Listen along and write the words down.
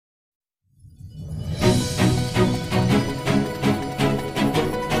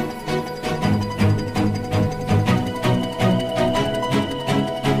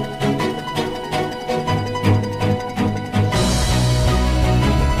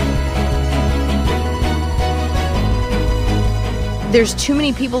There's too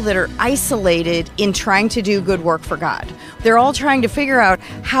many people that are isolated in trying to do good work for God. They're all trying to figure out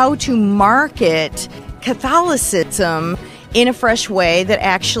how to market Catholicism in a fresh way that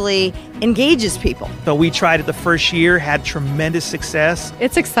actually engages people. So we tried it the first year, had tremendous success.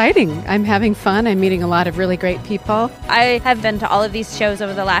 It's exciting. I'm having fun. I'm meeting a lot of really great people. I have been to all of these shows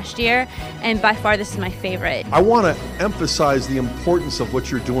over the last year, and by far this is my favorite. I want to emphasize the importance of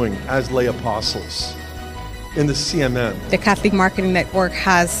what you're doing as lay apostles in the CMN. The Catholic Marketing Network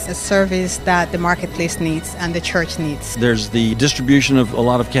has a service that the marketplace needs and the church needs. There's the distribution of a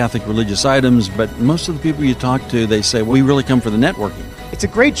lot of Catholic religious items, but most of the people you talk to, they say, we really come for the networking. It's a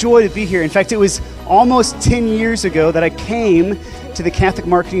great joy to be here. In fact, it was almost 10 years ago that I came to the Catholic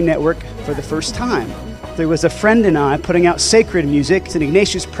Marketing Network for the first time. There was a friend and I putting out sacred music, and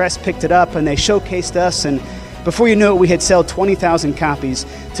Ignatius Press picked it up and they showcased us, and before you know it, we had sold 20,000 copies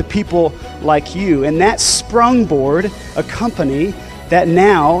to people like you. And that sprungboard a company that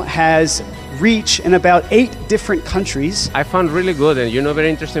now has reach in about 8 different countries. I found really good and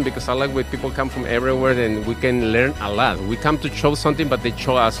very interesting because I like when people come from everywhere and we can learn a lot. We come to show something, but they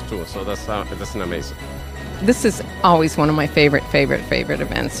show us too. So that's amazing. This is always one of my favorite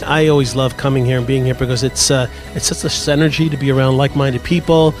events. I always love coming here and being here because it's such a synergy to be around like-minded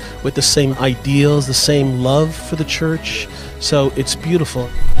people with the same ideals, the same love for the church. So it's beautiful.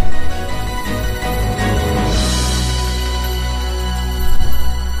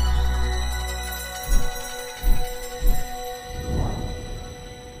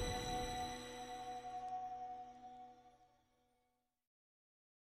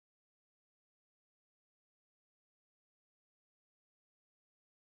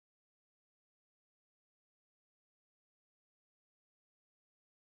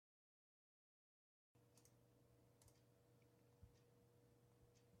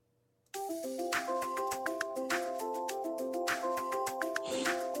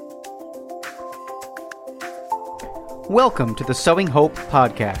 Welcome to the Sowing Hope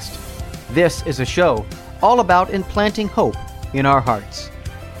podcast. This is a show all about implanting hope in our hearts.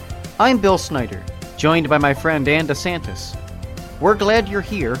 I'm Bill Snyder, joined by my friend Ann DeSantis. We're glad you're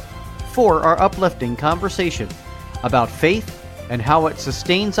here for our uplifting conversation about faith and how it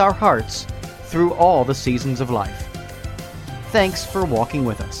sustains our hearts through all the seasons of life. Thanks for walking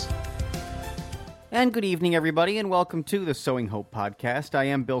with us. And good evening, everybody, and welcome to the Sowing Hope podcast. I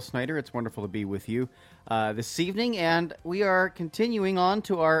am Bill Snyder. It's wonderful to be with you this evening, and we are continuing on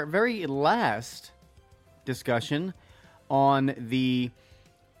to our very last discussion on the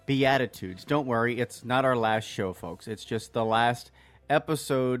Beatitudes. Don't worry, it's not our last show, folks. It's just the last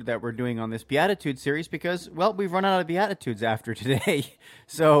episode that we're doing on this Beatitude series because, well, we've run out of Beatitudes after today.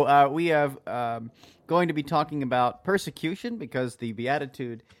 So we have going to be talking about persecution because the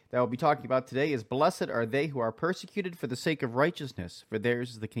Beatitude that we'll be talking about today is, "Blessed are they who are persecuted for the sake of righteousness, for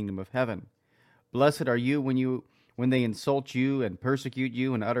theirs is the kingdom of heaven. Blessed are you when they insult you and persecute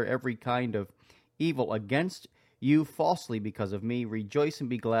you and utter every kind of evil against you falsely because of me. Rejoice and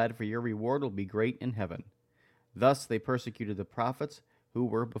be glad, for your reward will be great in heaven. Thus they persecuted the prophets who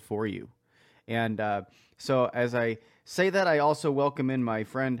were before you." And so as I say that, I also welcome in my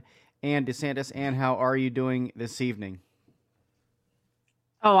friend Ann DeSantis. Ann, how are you doing this evening?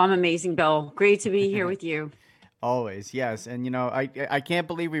 Oh, I'm amazing, Bill. Great to be here with you. Always, yes. And, I can't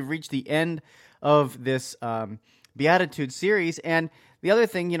believe we've reached the end of this Beatitude series. And the other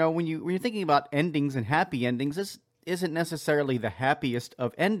thing, when you're thinking about endings and happy endings, this isn't necessarily the happiest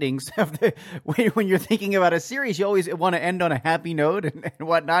of endings. When you're thinking about a series, you always want to end on a happy note and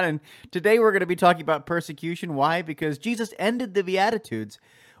whatnot. And today we're going to be talking about persecution. Why? Because Jesus ended the Beatitudes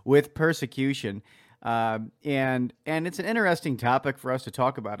with persecution. And it's an interesting topic for us to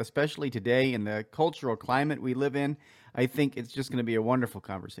talk about, especially today in the cultural climate we live in. I think it's just going to be a wonderful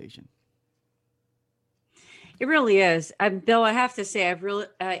conversation. It really is. Bill, I have to say,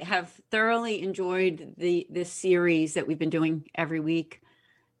 I have thoroughly enjoyed this series that we've been doing every week.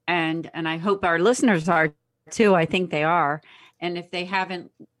 And I hope our listeners are too. I think they are. And if they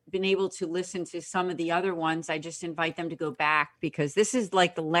haven't been able to listen to some of the other ones, I just invite them to go back because this is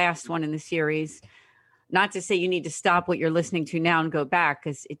like the last one in the series. Not to say you need to stop what you're listening to now and go back,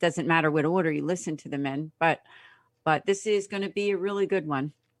 because it doesn't matter what order you listen to them in. But this is going to be a really good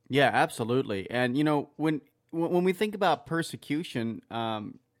one. Yeah, absolutely. And, when we think about persecution,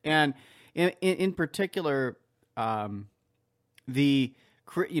 and in particular, the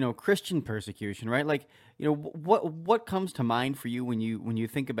Christian persecution, right? Like, what comes to mind for you when you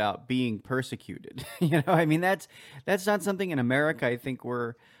think about being persecuted? That's not something in America I think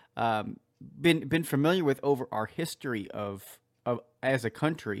we're been familiar with over our history of as a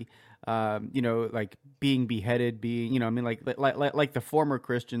country, like being beheaded, like the former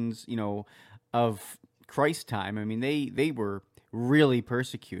Christians, of Christ's time. I mean, they were really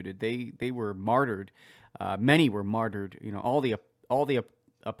persecuted. They were martyred. Many were martyred. All the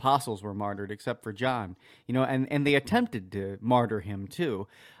apostles were martyred except for John. And they attempted to martyr him too.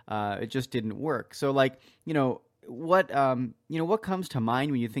 It just didn't work. So, what comes to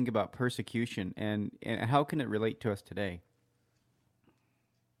mind when you think about persecution, and how can it relate to us today?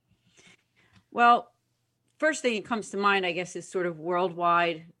 Well, first thing that comes to mind, I guess, is sort of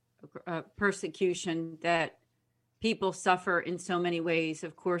worldwide persecution that people suffer in so many ways.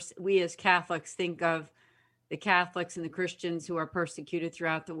 Of course, we as Catholics think of the Catholics and the Christians who are persecuted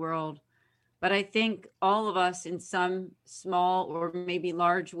throughout the world. But I think all of us in some small or maybe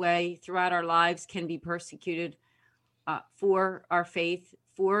large way throughout our lives can be persecuted for our faith,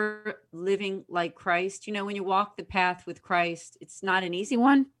 for living like Christ. When you walk the path with Christ, it's not an easy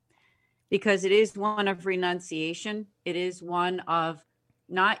one, because it is one of renunciation. It is one of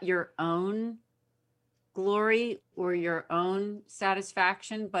not your own glory or your own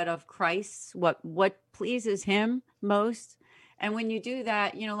satisfaction, but of Christ's, what pleases him most. And when you do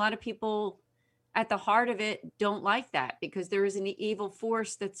that, a lot of people at the heart of it don't like that, because there is an evil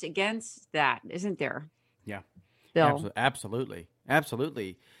force that's against that, isn't there? Yeah. Bill? Absolutely. We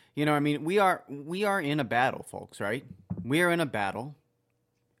are in a battle, folks, right? We are in a battle.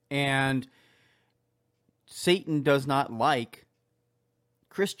 And Satan does not like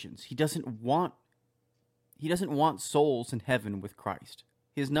Christians. He doesn't want souls in heaven with Christ.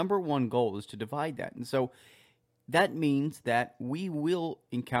 His number one goal is to divide that. And so that means that we will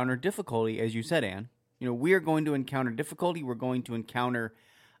encounter difficulty, as you said, Anne. We are going to encounter difficulty. We're going to encounter,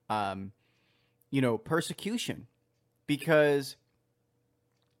 persecution, because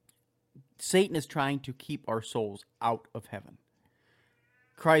Satan is trying to keep our souls out of heaven.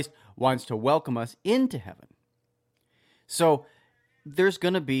 Christ wants to welcome us into heaven. So there's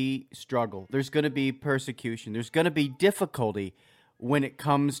going to be struggle. There's going to be persecution. There's going to be difficulty when it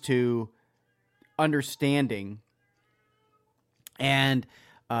comes to understanding and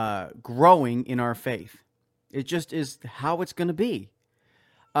growing in our faith. It just is how it's going to be.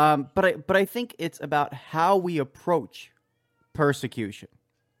 But I think it's about how we approach persecution.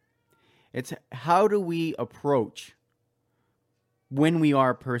 It's how do we approach when we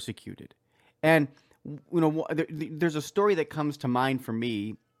are persecuted. And there's a story that comes to mind for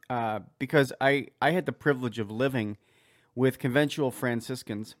me because I had the privilege of living with conventual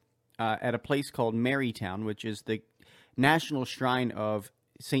Franciscans at a place called Marytown, which is the national shrine of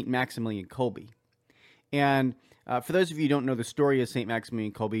St. Maximilian Kolbe. And for those of you who don't know the story of St.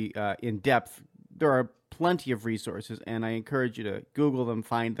 Maximilian Kolbe in depth, there are plenty of resources, and I encourage you to Google them,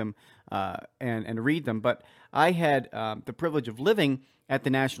 find them, and read them. But I had the privilege of living at the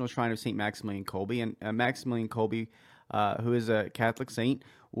National Shrine of St. Maximilian Kolbe, and Maximilian Kolbe, who is a Catholic saint,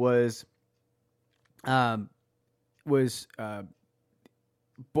 was born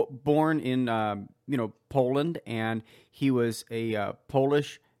in Poland, and he was a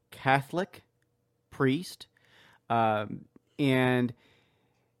Polish Catholic priest, and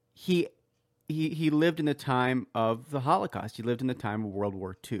he lived in the time of the Holocaust. He lived in the time of World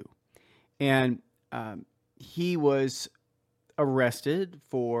War II, and he was arrested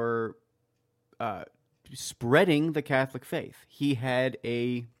for spreading the Catholic faith. He had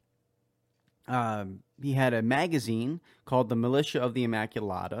a magazine called the Militia of the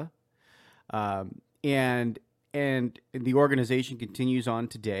Immaculata, and the organization continues on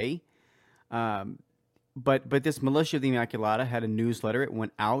today. But this Militia of the Immaculata had a newsletter. It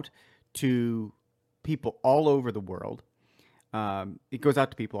went out to people all over the world. It goes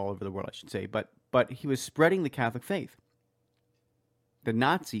out to people all over the world, I should say. But he was spreading the Catholic faith. The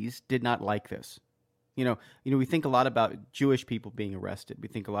Nazis did not like this. We think a lot about Jewish people being arrested. We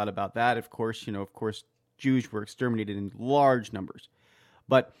think a lot about that. Of course, Jews were exterminated in large numbers.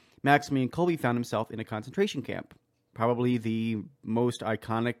 But Maximilian Kolbe found himself in a concentration camp. Probably the most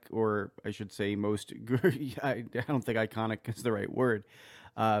iconic, or I should say most, I don't think iconic is the right word,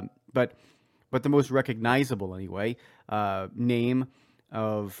 but the most recognizable anyway, name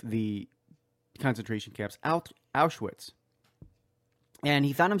of the concentration camps, Auschwitz. And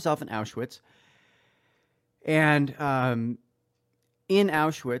he found himself in Auschwitz. And in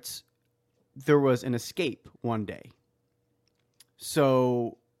Auschwitz, there was an escape one day.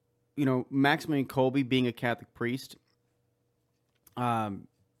 So, Maximilian Kolbe, being a Catholic priest, I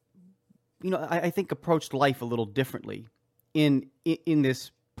think approached life a little differently in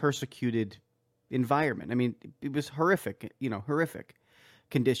this persecuted environment. I mean, it was horrific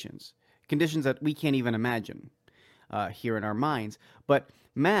conditions that we can't even imagine. here in our minds. But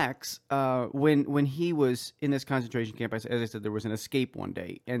Max, when he was in this concentration camp, as I said, there was an escape one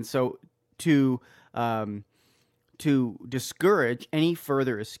day, and so to discourage any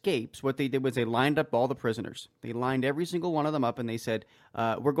further escapes, what they did was they lined up all the prisoners. They lined every single one of them up, and they said,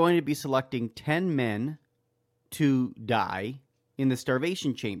 "We're going to be selecting 10 men to die in the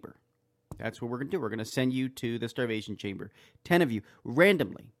starvation chamber. That's what we're going to do. We're going to send you to the starvation chamber. 10 of you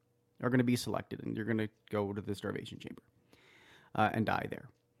randomly are going to be selected, and you're going to go to the starvation chamber and die there."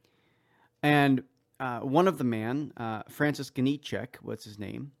 And one of the men, Francis Gnichek, what's his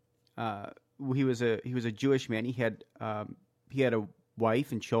name? He was a Jewish man. He had a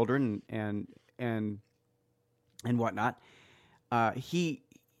wife and children and whatnot. He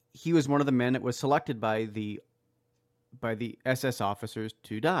was one of the men that was selected by the SS officers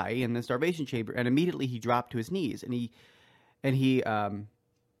to die in the starvation chamber, and immediately he dropped to his knees and he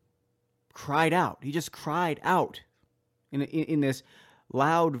cried out. He just cried out in this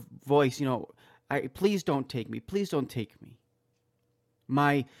loud voice, please don't take me. Please don't take me.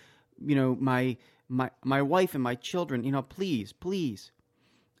 My wife and my children, please.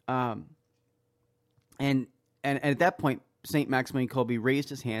 And at that point, St. Maximilian Kolbe raised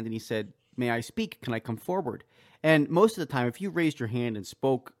his hand and he said, "May I speak? Can I come forward?" And most of the time, if you raised your hand and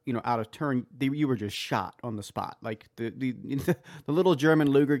spoke, out of turn, you were just shot on the spot. Like the little German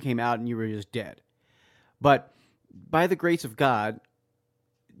Luger came out and you were just dead. But by the grace of God,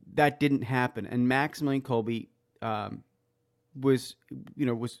 that didn't happen. And Maximilian Kolbe was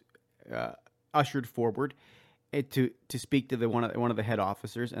ushered forward to speak to one of the head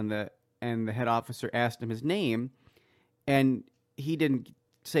officers, and the head officer asked him his name, and he didn't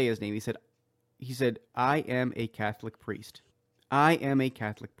say his name. He said, "I am a Catholic priest. I am a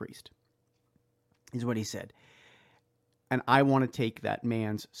Catholic priest," is what he said. "And I want to take that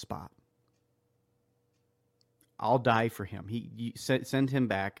man's spot. I'll die for him. You send him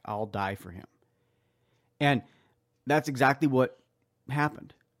back. I'll die for him." And that's exactly what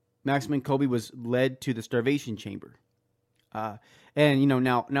happened. Maximilian Kolbe was led to the starvation chamber. And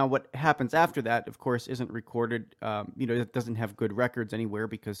now what happens after that, of course, isn't recorded. It doesn't have good records anywhere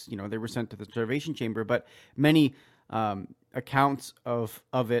because they were sent to the starvation chamber. But many accounts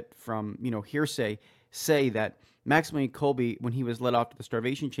of it from hearsay say that Maximilian Kolbe, when he was led off to the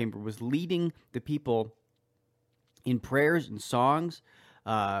starvation chamber, was leading the people in prayers and songs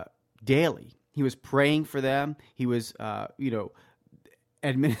daily. He was praying for them. He was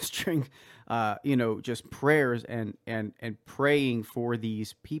administering just prayers and praying for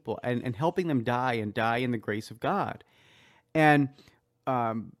these people and helping them die in the grace of God. And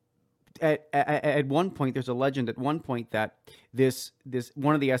at one point, there's a legend at one point that this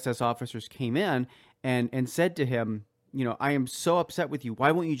one of the SS officers came in and said to him, "I am so upset with you.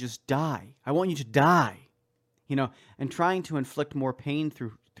 Why won't you just die? I want you to die." And trying to inflict more pain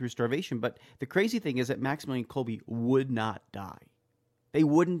through starvation. But the crazy thing is that Maximilian Kolbe would not die. They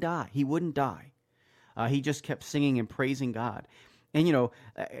wouldn't die. He wouldn't die. He just kept singing and praising God. And,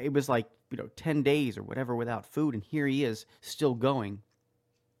 it was like, 10 days or whatever without food. And here he is still going.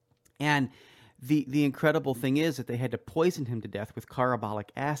 And the incredible thing is that they had to poison him to death with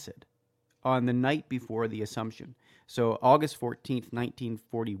carbolic acid on the night before the Assumption. So August 14th,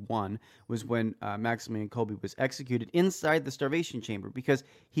 1941 was when Maximilian Kolbe was executed inside the starvation chamber because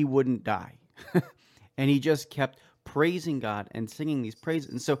he wouldn't die. And he just kept praising God and singing these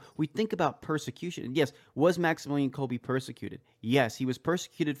praises. And so we think about persecution. And yes, was Maximilian Kolbe persecuted? Yes, he was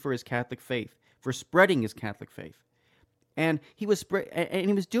persecuted for his Catholic faith, for spreading his Catholic faith. And he was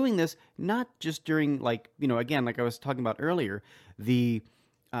doing this not just during, again, like I was talking about earlier, during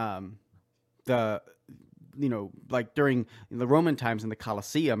the Roman times in the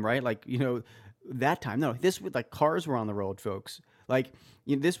Colosseum, right? That time. No, this was cars were on the road, folks.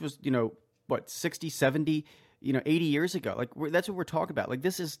 This was, 60, 70, 80 years ago. That's what we're talking about.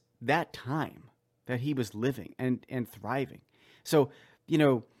 This is that time that he was living and thriving. So, he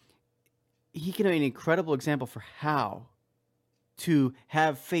can be an incredible example for how to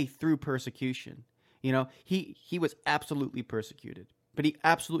have faith through persecution. He was absolutely persecuted, but he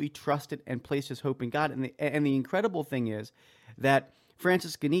absolutely trusted and placed his hope in God. And the incredible thing is that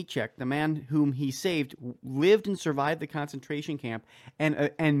Francis Gnichek, the man whom he saved, lived and survived the concentration camp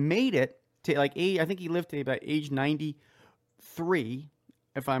and made it to I think he lived to about age 93,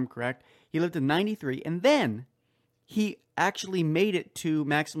 if I'm correct. He lived to 93, and then he actually made it to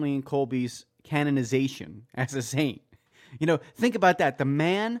Maximilian Kolbe's canonization as a saint. Think about that. The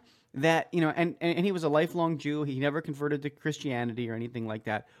man that, and he was a lifelong Jew. He never converted to Christianity or anything like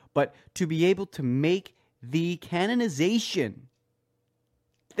that. But to be able to make the canonization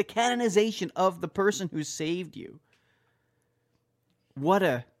of the person who saved you, what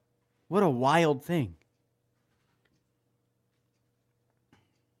a wild thing.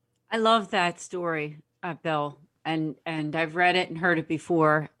 I love that story, Bill, and I've read it and heard it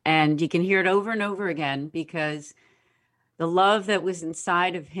before, and you can hear it over and over again because the love that was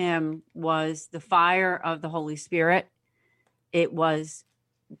inside of him was the fire of the Holy Spirit. It was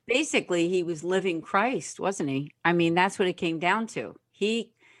basically he was living Christ, wasn't he? I mean, that's what it came down to.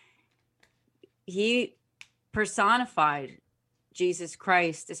 He personified Jesus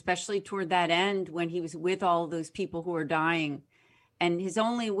Christ, especially toward that end when he was with all those people who were dying. And his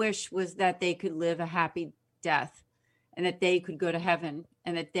only wish was that they could live a happy death and that they could go to heaven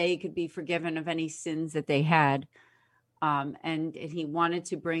and that they could be forgiven of any sins that they had. And he wanted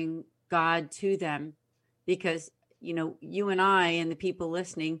to bring God to them because, you know, you and I and the people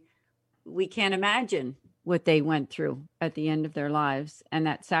listening, we can't imagine what they went through at the end of their lives and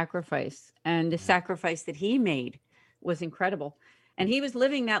that sacrifice. And the sacrifice that he made was incredible. And he was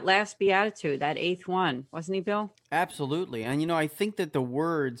living that last beatitude, that 8th one, wasn't he, Bill? Absolutely. And, you know, I think that the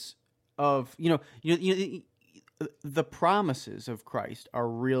words of, the promises of Christ are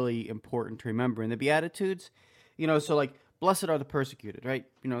really important to remember. And the Beatitudes, you know, so like, blessed are the persecuted, right?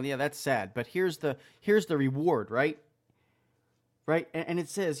 You know, yeah, that's sad. But here's the reward, right? Right? And it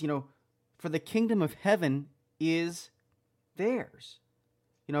says, you know, for the kingdom of heaven is theirs.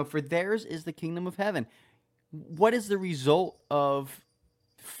 You know, for theirs is the kingdom of heaven. What is the result of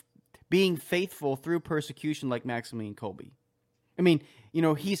being faithful through persecution like Maximilian Kolbe? I mean, you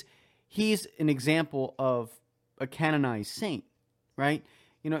know, he's an example of a canonized saint, right?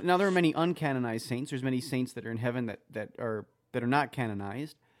 You know, now there are many uncanonized saints. There's many saints that are in heaven that are not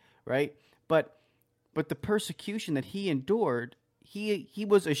canonized, right? But the persecution that he endured, he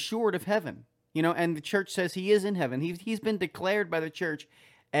was assured of heaven, you know, and the church says he is in heaven. He's been declared by the church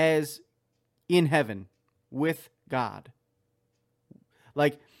as in heaven with God.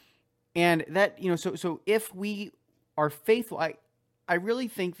 Like, and that, you know, so if we are faithful, I really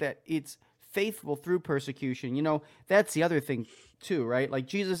think that it's faithful through persecution. You know, that's the other thing too, right? Like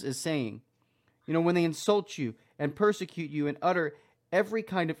Jesus is saying, you know, when they insult you and persecute you and utter every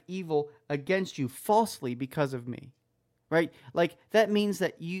kind of evil against you falsely because of me, right? Like that means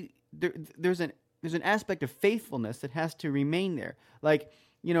that there's an aspect of faithfulness that has to remain there. Like,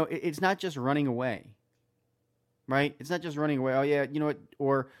 you know, it's not just running away, right? It's not just running away. Oh yeah, you know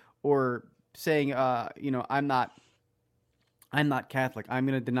what? Or saying, you know, I'm not Catholic. I'm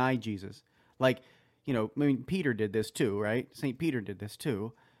going to deny Jesus. Like, you know, I mean, Peter did this too, right? St. Peter did this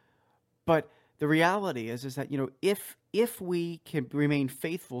too. But the reality is that, you know, if we can remain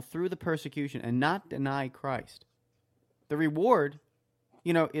faithful through the persecution and not deny Christ, the reward,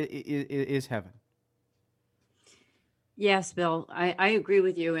 you know, is heaven. Yes, Bill, I agree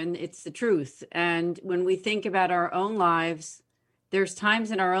with you, and it's the truth. And when we think about our own lives, there's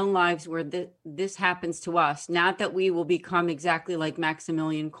times in our own lives where this happens to us. Not that we will become exactly like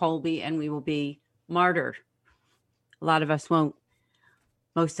Maximilian Kolbe and we will be martyred. A lot of us won't.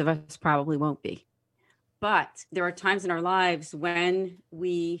 Most of us probably won't be. But there are times in our lives when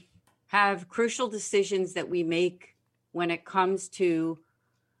we have crucial decisions that we make when it comes to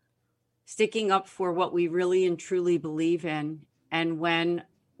sticking up for what we really and truly believe in. And when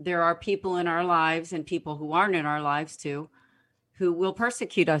there are people in our lives and people who aren't in our lives too, who will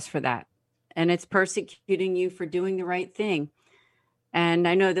persecute us for that. And it's persecuting you for doing the right thing. And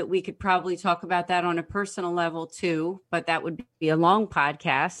I know that we could probably talk about that on a personal level too, but that would be a long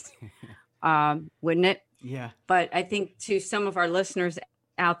podcast, wouldn't it? Yeah. But I think to some of our listeners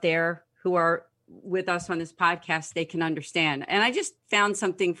out there who are with us on this podcast, they can understand. And I just found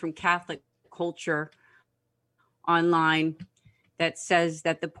something from Catholic Culture online that says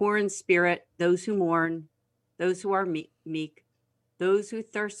that the poor in spirit, those who mourn, those who are meek, those who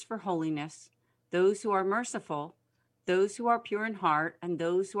thirst for holiness, those who are merciful, those who are pure in heart, and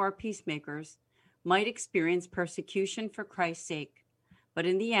those who are peacemakers might experience persecution for Christ's sake. But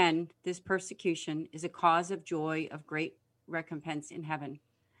in the end, this persecution is a cause of joy of great recompense in heaven.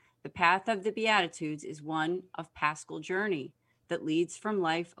 The path of the Beatitudes is one of paschal journey that leads from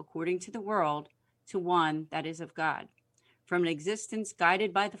life according to the world to one that is of God, from an existence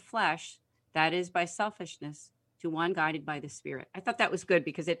guided by the flesh, that is by selfishness, to one guided by the Spirit. I thought that was good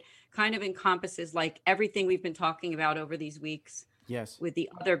because it kind of encompasses like everything we've been talking about over these weeks. Yes. With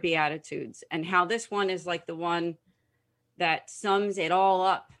the other Beatitudes, and how this one is like the one that sums it all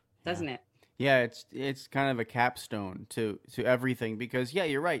up, doesn't it? Yeah, it's kind of a capstone to everything because, yeah,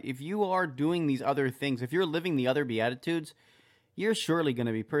 you're right. If you are doing these other things, if you're living the other Beatitudes, you're surely going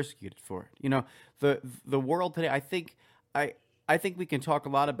to be persecuted for it. You know, the world today, I think we can talk a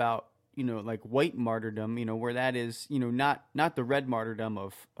lot about like white martyrdom, where that is, not the red martyrdom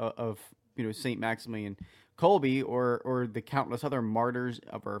of Saint Maximilian Kolbe or the countless other martyrs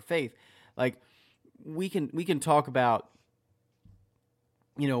of our faith. Like we can talk about,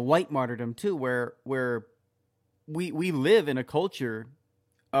 white martyrdom too, where we live in a culture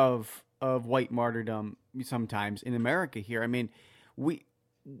of white martyrdom sometimes in America here. I mean,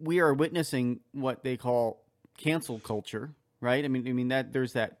 we are witnessing what they call cancel culture, right? I mean that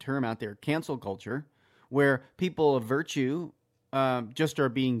there's that term out there, cancel culture, where people of virtue just are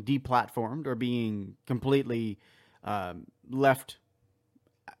being deplatformed or being completely left,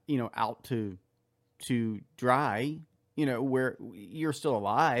 out to dry. Where you're still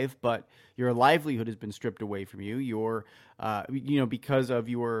alive, but your livelihood has been stripped away from you. Your, because of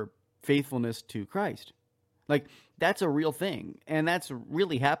your faithfulness to Christ. Like, that's a real thing. And that's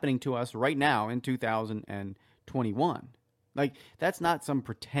really happening to us right now in 2021. Like, that's not some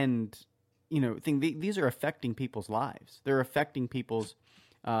pretend, thing. These are affecting people's lives. They're affecting people's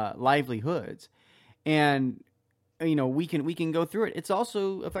livelihoods. And, we can go through it. It's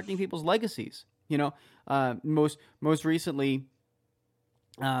also affecting people's legacies. Most recently,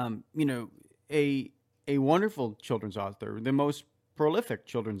 a wonderful children's author, the most prolific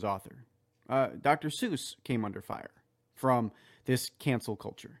children's author, Dr. Seuss, came under fire from this cancel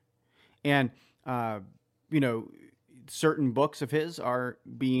culture. And, certain books of his are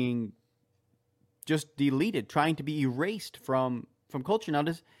being just deleted, trying to be erased from culture. Now,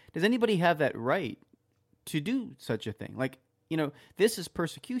 does anybody have that right to do such a thing? Like, this is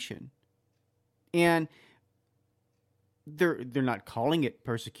persecution. And they're not calling it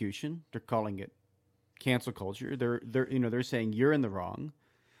persecution. They're calling it cancel culture. They're saying you're in the wrong.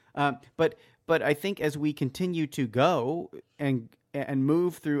 But I think as we continue to go and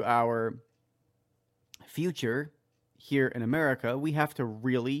move through our future here in America, we have to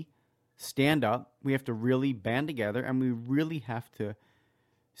really stand up. We have to really band together, and we really have to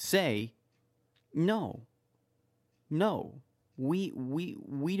say, no. We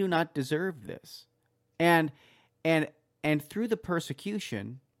do not deserve this. And through the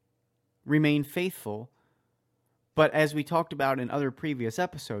persecution, remain faithful. But as we talked about in other previous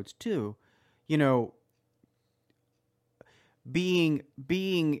episodes too, being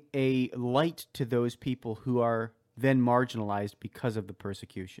a light to those people who are then marginalized because of the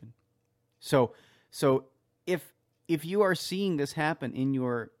persecution. So if you are seeing this happen in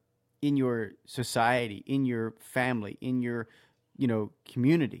your society, in your family, in your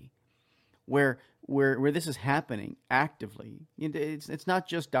community, where this is happening actively, it's not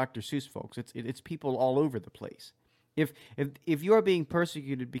just Dr. Seuss, folks. It's people all over the place. If you are being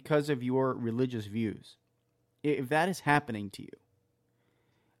persecuted because of your religious views, if that is happening to you,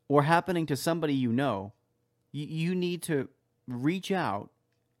 or happening to somebody you need to reach out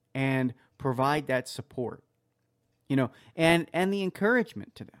and provide that support, and the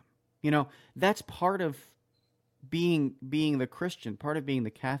encouragement to them. That's part of being the Christian, part of being the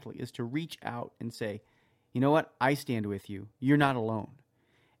Catholic, is to reach out and say, you know what, I stand with you. You're not alone.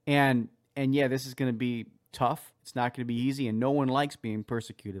 And yeah, this is going to be tough. It's not going to be easy, and no one likes being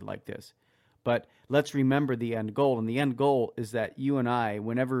persecuted like this. But let's remember the end goal, and the end goal is that you and I,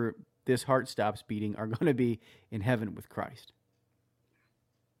 whenever this heart stops beating, are going to be in heaven with Christ.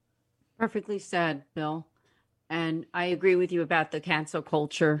 Perfectly said, Bill. And I agree with you about the cancel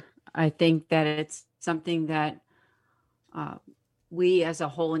culture. I think that it's something that we as a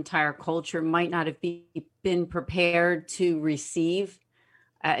whole entire culture might not have been prepared to receive.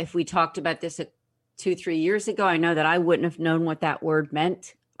 If we talked about this 2-3 years ago, I know that I wouldn't have known what that word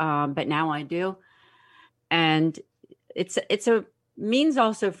meant, but now I do. And it's a means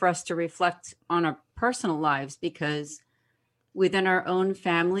also for us to reflect on our personal lives, because within our own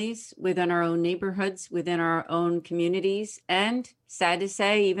families, within our own neighborhoods, within our own communities, and sad to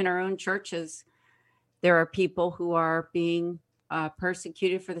say, even our own churches, there are people who are being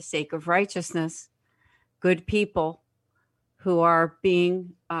persecuted for the sake of righteousness. Good people who are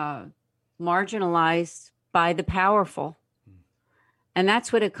being marginalized by the powerful. And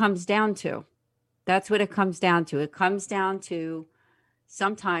that's what it comes down to. It comes down to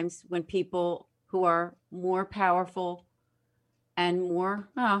sometimes when people who are more powerful and more,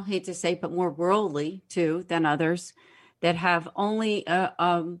 I hate to say, but more worldly too than others, that have only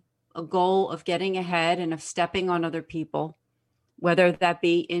a goal of getting ahead and of stepping on other people, whether that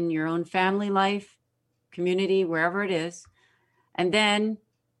be in your own family life, community, wherever it is. And then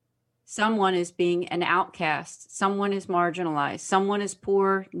someone is being an outcast, someone is marginalized, someone is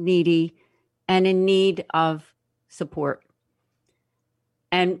poor, needy, and in need of support.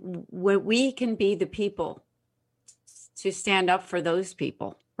 And we can be the people to stand up for those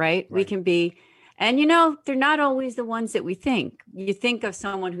people, right? We can be, and they're not always the ones that we think. You think of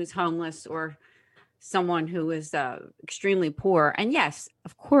someone who's homeless or someone who is extremely poor, and yes,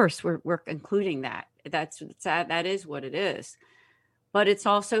 of course, we're including that. That is what it is. But it's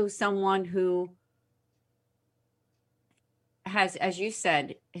also someone who has, as you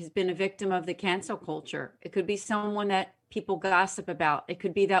said, has been a victim of the cancel culture. It could be someone that people gossip about. It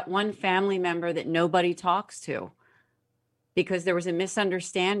could be that one family member that nobody talks to because there was a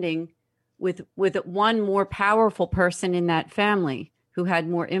misunderstanding with one more powerful person in that family who had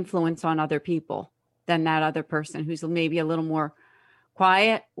more influence on other people than that other person who's maybe a little more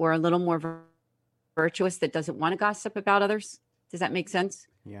quiet or a little more virtuous that doesn't want to gossip about others. Does that make sense?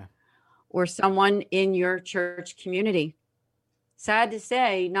 Yeah. Or someone in your church community. Sad to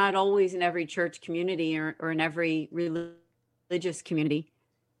say, not always in every church community or in every religious community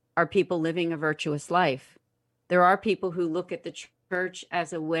are people living a virtuous life. There are people who look at the church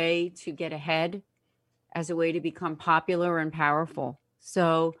as a way to get ahead, as a way to become popular and powerful.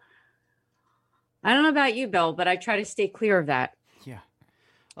 So I don't know about you, Bill, but I try to stay clear of that. Yeah.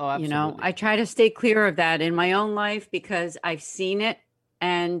 Oh, absolutely. I try to stay clear of that in my own life because I've seen it,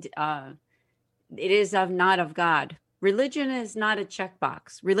 and it is not of God. Religion is not a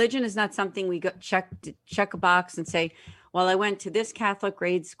checkbox. Religion is not something we check a box and say, well, I went to this Catholic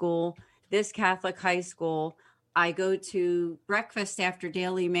grade school, this Catholic high school. I go to breakfast after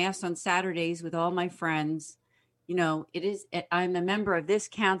daily mass on Saturdays with all my friends. I'm a member of this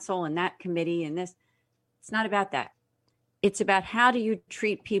council and that committee and this. It's not about that. It's about how do you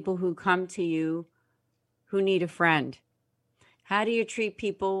treat people who come to you who need a friend? How do you treat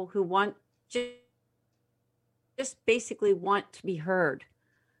people who want just basically want to be heard?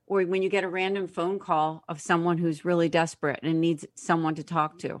 Or when you get a random phone call of someone who's really desperate and needs someone to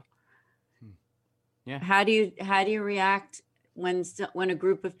talk to. Yeah. How do you react when a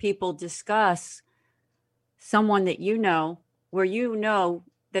group of people discuss someone that where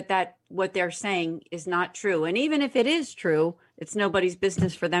that what they're saying is not true? And even if it is true, it's nobody's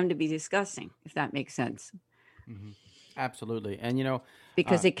business for them to be discussing, if that makes sense. Mm-hmm. Absolutely. And,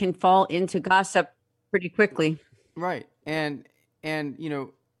 because it can fall into gossip pretty quickly. Right. And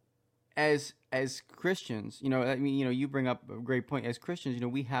as Christians, you bring up a great point. As Christians,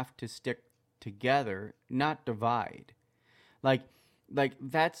 we have to stick together, not divide. Like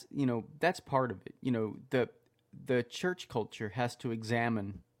that's part of it. The church culture has to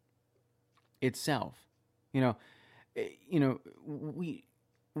examine itself. We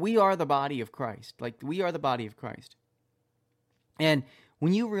are the body of Christ. Like, we are the body of Christ. And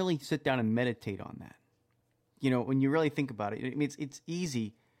when you really sit down and meditate on that, when you really think about it, I mean, it's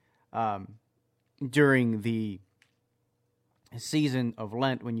easy during the season of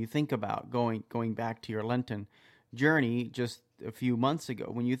Lent when you think about going back to your Lenten journey just a few months ago.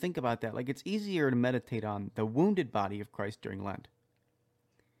 When you think about that, like, it's easier to meditate on the wounded body of Christ during Lent.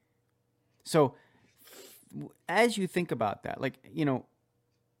 So as you think about that,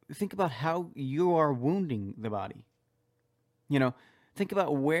 think about how you are wounding the body. Think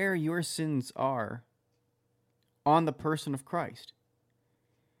about where your sins are on the person of Christ.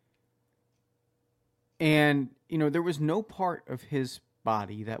 And, there was no part of his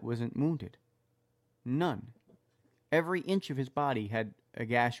body that wasn't wounded. None. Every inch of his body had a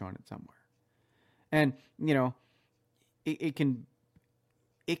gash on it somewhere. And, it can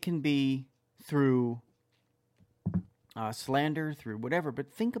be through slander, through whatever,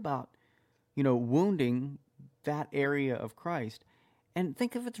 but think about, wounding that area of Christ, and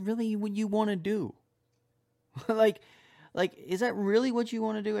think if it's really what you want to do. like, is that really what you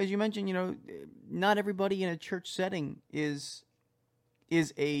want to do? As you mentioned, not everybody in a church setting is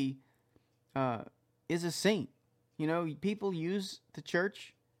a saint. People use the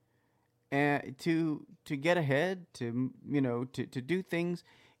church to get ahead, to do things,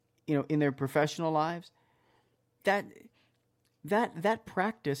 in their professional lives. That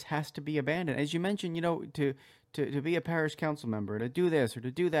practice has to be abandoned. As you mentioned, to be a parish council member, to do this or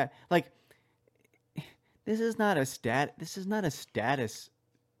to do that. Like, this is not a status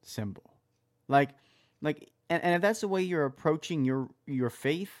symbol. And if that's the way you're approaching your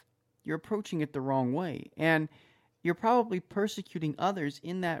faith, you're approaching it the wrong way, and you're probably persecuting others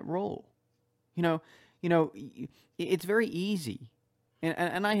in that role. It's very easy,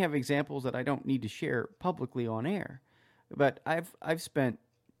 and I have examples that I don't need to share publicly on air, but I've spent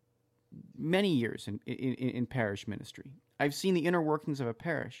many years in parish ministry. I've seen the inner workings of a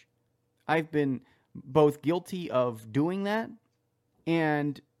parish. I've been both guilty of doing that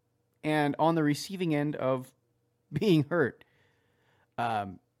and on the receiving end of being hurt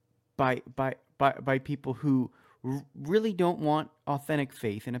by people who really don't want authentic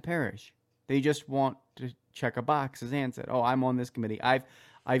faith in a parish. They just want to check a box, as Ann said. Oh, I'm on this committee.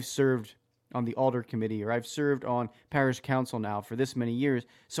 I've served on the altar committee, or I've served on parish council now for this many years,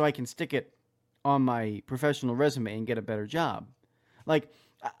 so I can stick it on my professional resume and get a better job. Like,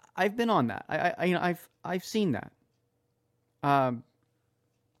 I've been on that. I've seen that.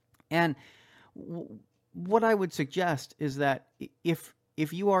 And what I would suggest is that if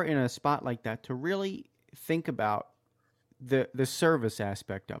you are in a spot like that, to really think about the service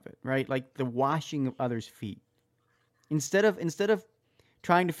aspect of it, right? Like the washing of others' feet. Instead of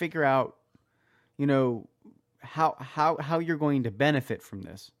trying to figure out, how you're going to benefit from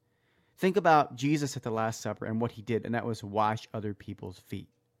this, think about Jesus at the Last Supper and what he did, and that was wash other people's feet.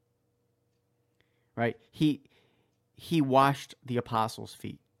 Right? He washed the apostles'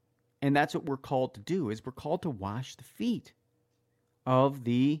 feet. And that's what we're called to do, is we're called to wash the feet of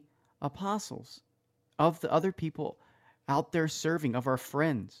the apostles, of the other people out there serving, of our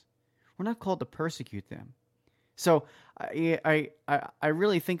friends. We're not called to persecute them. So I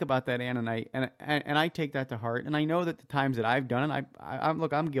really think about that, Ann, and I take that to heart. And I know that the times that I've done it,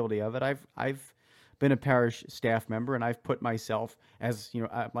 I'm guilty of it. I've been a parish staff member, and I've put myself as,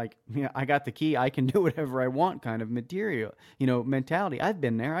 I got the key, I can do whatever I want kind of mentality. I've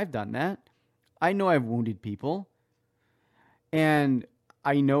been there. I've done that. I know I've wounded people, and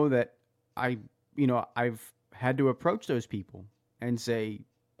I know that I've had to approach those people and say,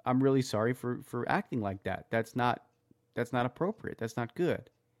 I'm really sorry for acting like that. That's not appropriate. That's not good.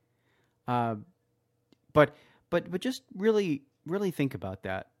 But just really, really think about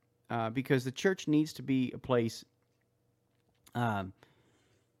that. Because the church needs to be a place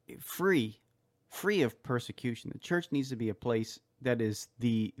free of persecution. The church needs to be a place that is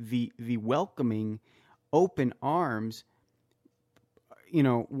the welcoming, open arms,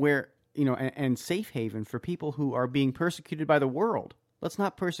 where and safe haven for people who are being persecuted by the world. Let's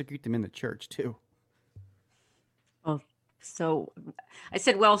not persecute them in the church too. Oh, so I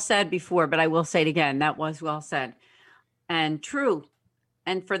said well said before, but I will say it again. That was well said and true.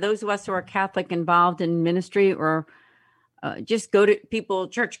 And for those of us who are Catholic involved in ministry, or just go to people,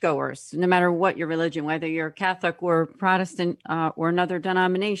 churchgoers, no matter what your religion, whether you're Catholic or Protestant or another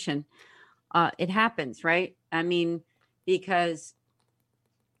denomination, it happens, right? I mean, because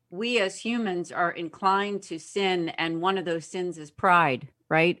we as humans are inclined to sin, and one of those sins is pride,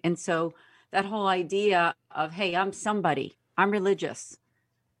 right? And so that whole idea of, hey, I'm somebody, I'm religious,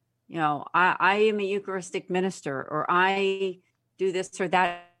 I am a Eucharistic minister, or I do this or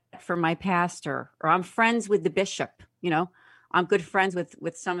that for my pastor, or I'm friends with the bishop, I'm good friends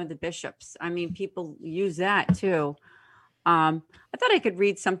with some of the bishops. I mean, people use that too. I thought I could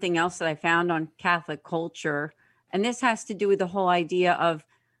read something else that I found on Catholic culture, and this has to do with the whole idea of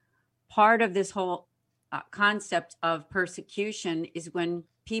part of this whole concept of persecution is when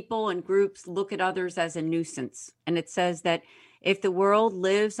people and groups look at others as a nuisance. And it says that if the world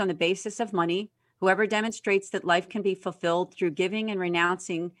lives on the basis of money, whoever demonstrates that life can be fulfilled through giving and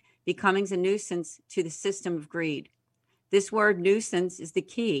renouncing becomes a nuisance to the system of greed. This word nuisance is the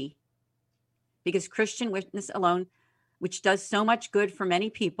key, because Christian witness alone, which does so much good for many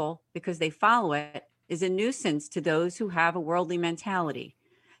people because they follow it, is a nuisance to those who have a worldly mentality.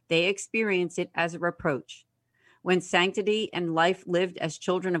 They experience it as a reproach. When sanctity and life lived as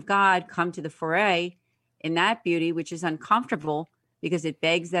children of God come to the foray, in that beauty which is uncomfortable because it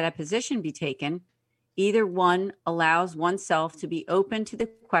begs that a position be taken, either one allows oneself to be open to the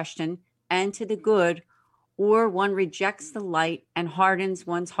question and to the good, or one rejects the light and hardens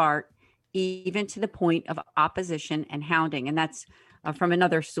one's heart, even to the point of opposition and hounding. And that's from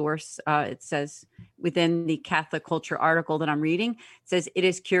another source. It says within the Catholic Culture article that I'm reading, it says, it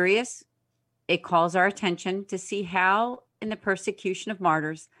is curious. It calls our attention to see how in the persecution of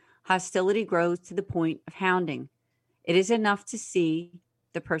martyrs, hostility grows to the point of hounding. It is enough to see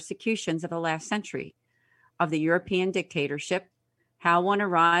the persecutions of the last century of the European dictatorship, how one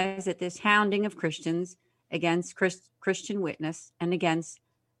arrives at this hounding of Christians against Christian witness and against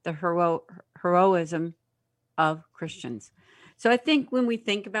the heroism of Christians. So I think when we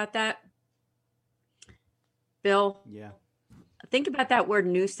think about that, Bill, think about that word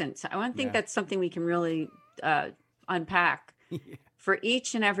nuisance. I want to think that's something we can really unpack. For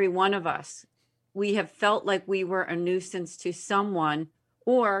each and every one of us, we have felt like we were a nuisance to someone,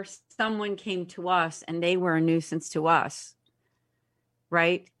 or someone came to us and they were a nuisance to us,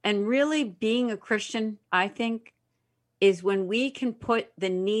 right? And really being a Christian, I think, is when we can put the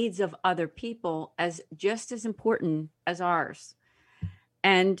needs of other people as just as important as ours.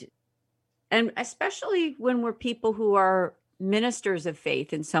 And especially when we're people who are ministers of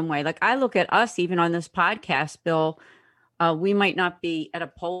faith in some way. Like I look at us, even on this podcast, Bill, we might not be at a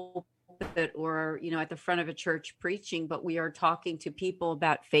pulpit or, at the front of a church preaching, but we are talking to people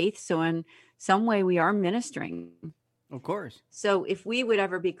about faith. So in some way we are ministering. Of course. So if we would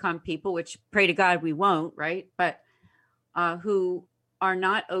ever become people, which pray to God we won't, right? But who are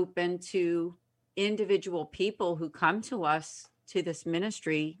not open to individual people who come to us to this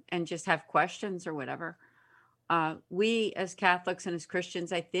ministry and just have questions or whatever. We as Catholics and as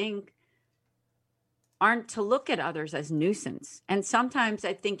Christians, I think, aren't to look at others as nuisance. And sometimes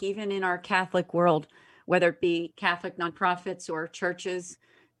I think even in our Catholic world, whether it be Catholic nonprofits or churches,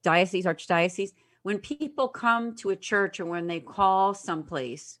 diocese, archdiocese, when people come to a church or when they call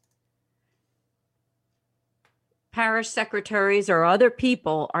someplace, parish secretaries or other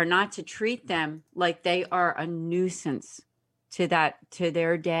people are not to treat them like they are a nuisance to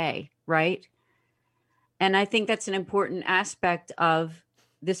their day, right? And I think that's an important aspect of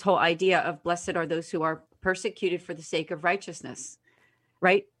this whole idea of blessed are those who are persecuted for the sake of righteousness,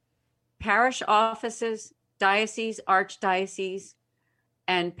 right? Parish offices, diocese, archdiocese,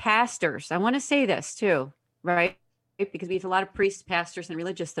 and pastors. I want to say this too, right? Because we have a lot of priests, pastors, and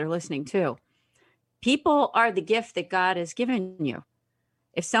religious that are listening too. People are the gift that God has given you.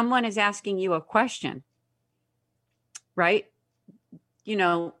 If someone is asking you a question, right?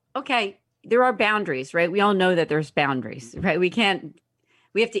 Okay, there are boundaries, right? We all know that there's boundaries, right? We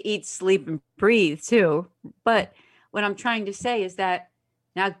have to eat, sleep, and breathe too. But what I'm trying to say is that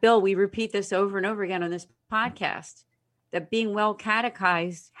now, Bill, we repeat this over and over again on this podcast, that being well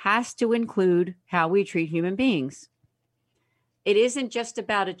catechized has to include how we treat human beings. It isn't just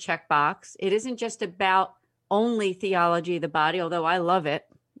about a checkbox. It isn't just about only theology of the body, although I love it.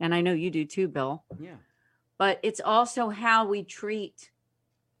 And I know you do too, Bill. Yeah. But it's also how we treat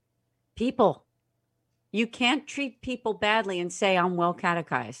people. You can't treat people badly and say, I'm well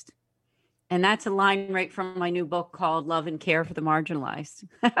catechized. And that's a line right from my new book called Love and Care for the Marginalized,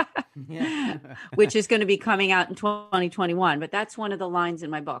 which is going to be coming out in 2021. But that's one of the lines in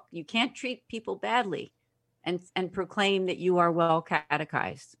my book. You can't treat people badly and proclaim that you are well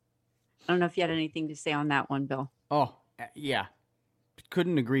catechized. I don't know if you had anything to say on that one, Bill. Oh, yeah.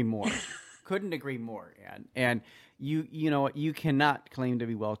 Couldn't agree more. Couldn't agree more. And you know what? You cannot claim to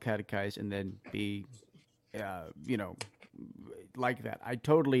be well catechized and then be, like that. I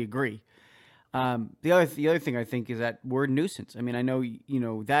totally agree. The other thing I think is that word nuisance. I mean, I know,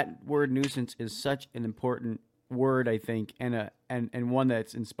 that word nuisance is such an important word, I think, and one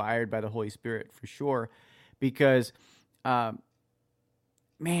that's inspired by the Holy Spirit for sure, because,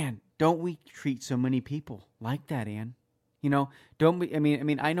 man, don't we treat so many people like that, Ann? Don't we? I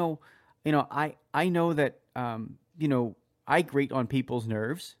mean, I know, I know that, I grate on people's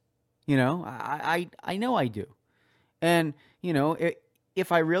nerves. I know I do, and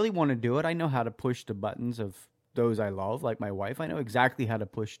if I really want to do it, I know how to push the buttons of those I love, like my wife. I know exactly how to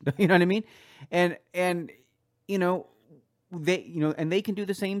push. You know what I mean? And they and they can do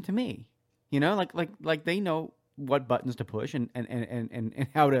the same to me. Like they know what buttons to push and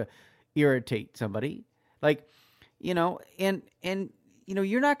how to irritate somebody. Like, and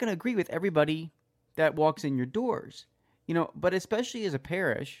you're not going to agree with everybody that walks in your doors. But especially as a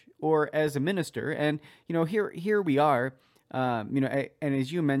parish or as a minister, and here we are. And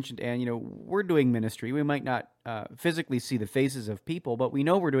as you mentioned, Ann, we're doing ministry. We might not physically see the faces of people, but we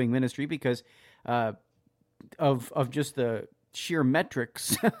know we're doing ministry because of just the sheer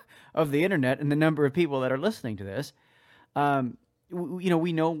metrics of the internet and the number of people that are listening to this.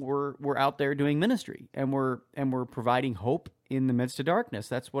 We know we're out there doing ministry, and we're providing hope in the midst of darkness.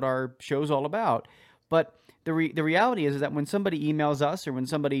 That's what our show's all about. But the reality is that when somebody emails us or when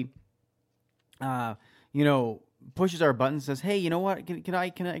somebody pushes our button and says, "Hey, you know what? Can I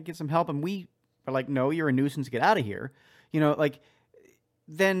get some help?" And we are like, "No, you're a nuisance. Get out of here."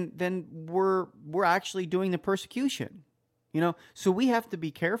 Then we're actually doing the persecution. So we have to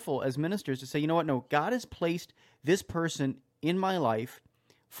be careful as ministers to say, you know what? No, God has placed this person in my life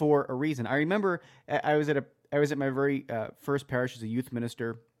for a reason. I remember I was at my very first parish as a youth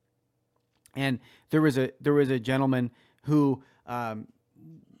minister, and there was a gentleman who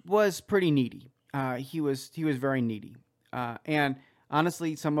was pretty needy. He was very needy, and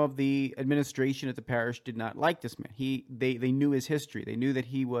honestly, some of the administration at the parish did not like this man. They knew his history. They knew that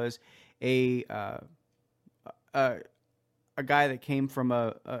he was a guy that came from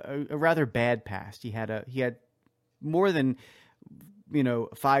a rather bad past. He had more than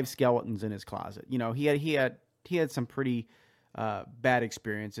 5 skeletons in his closet. He had some pretty bad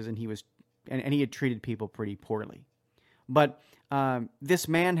experiences, and he had treated people pretty poorly. But this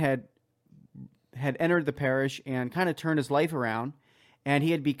man had had entered the parish and kind of turned his life around, and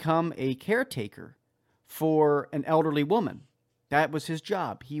he had become a caretaker for an elderly woman. That was his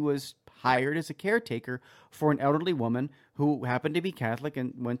job. He was hired as a caretaker for an elderly woman who happened to be Catholic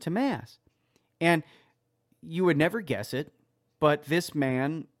and went to Mass. And you would never guess it, but this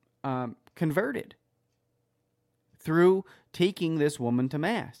man converted through taking this woman to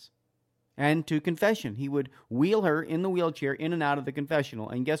Mass and to confession. He would wheel her in the wheelchair in and out of the confessional.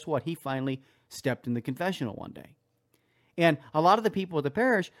 And guess what? He finally stepped in the confessional one day. And a lot of the people at the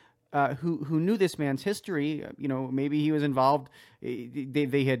parish who knew this man's history, maybe he was involved.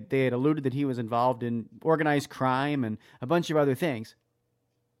 They had alluded that he was involved in organized crime and a bunch of other things.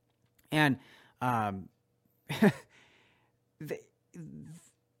 And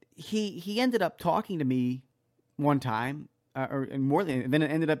he ended up talking to me one time, and then it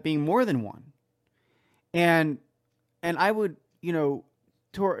ended up being more than one. And I would,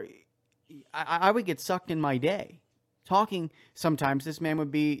 I would get sucked in my day. Talking, sometimes this man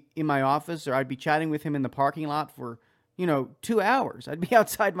would be in my office, or I'd be chatting with him in the parking lot for, 2 hours. I'd be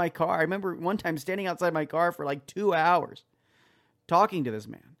outside my car. I remember one time standing outside my car for like 2 hours talking to this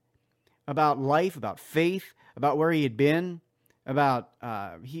man about life, about faith, about where he had been, about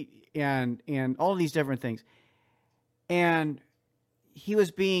and all of these different things. And he was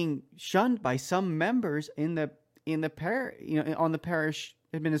being shunned by some members in the parish, on the parish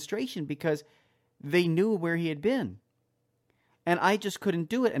administration, because they knew where he had been. And I just couldn't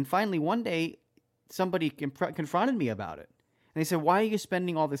do it. And finally, one day, somebody confronted me about it. And they said, "Why are you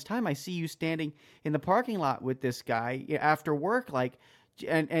spending all this time? I see you standing in the parking lot with this guy after work,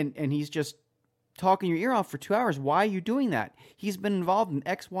 and he's just talking your ear off for 2 hours. Why are you doing that? He's been involved in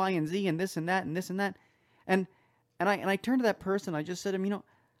X, Y, and Z, and this and that, and this and that." And I turned to that person. I just said to him,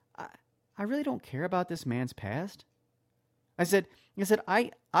 I really don't care about this man's past. I said,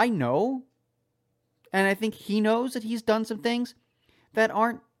 I know. And I think he knows that he's done some things that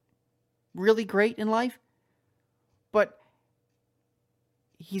aren't really great in life. But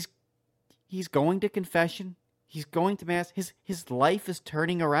he's going to confession. He's going to Mass. His life is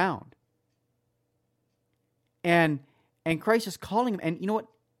turning around. And Christ is calling him. And you know what?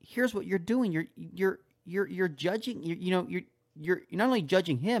 Here's what you're doing. You're judging. You're not only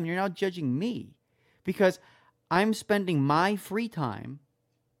judging him, you're now judging me, because I'm spending my free time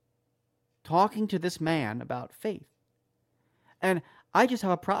talking to this man about faith. And I just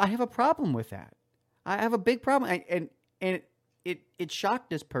have I have a problem with that. I have a big problem. And it shocked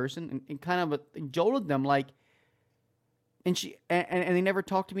this person and kind of jolted them, and they never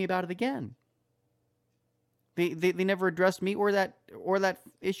talked to me about it again. They never addressed me or that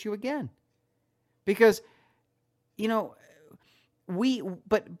issue again. Because, but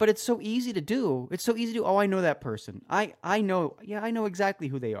it's so easy to do. It's so easy to do. Oh, I know that person. I know exactly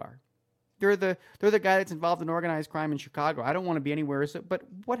who they are. They're the guy that's involved in organized crime in Chicago. I don't want to be anywhere. But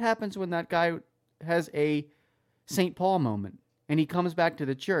what happens when that guy has a St. Paul moment and he comes back to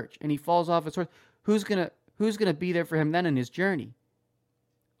the church and he falls off his horse? Who's gonna be there for him then in his journey?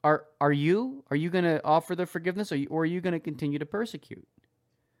 Are you going to offer the forgiveness, or are you going to continue to persecute?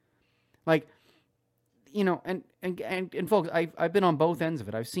 And folks, I've been on both ends of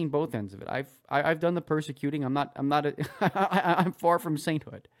it. I've seen both ends of it. I've done the persecuting. I'm far from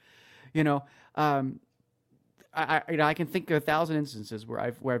sainthood. I can think of 1,000 instances where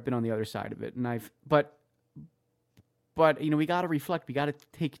I've been on the other side of it, and but we got to reflect. We got to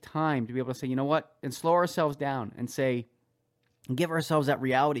take time to be able to say, you know what, and slow ourselves down and say, and give ourselves that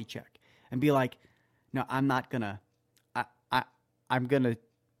reality check and be like, no, I'm not gonna. I'm gonna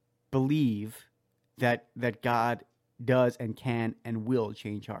believe that God does and can and will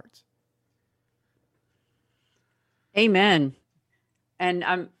change hearts. Amen. And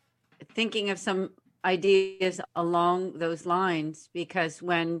I'm thinking of some ideas along those lines, because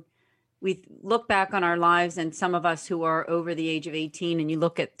when we look back on our lives, and some of us who are over the age of 18, and you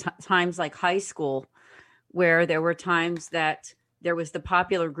look at times like high school, where there were times that there was the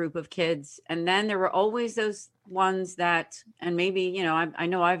popular group of kids, and then there were always those ones that, and maybe, I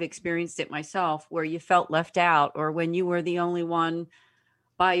know I've experienced it myself, where you felt left out, or when you were the only one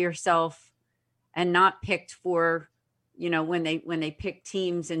by yourself and not picked for, when they pick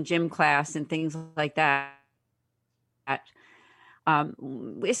teams in gym class and things like that.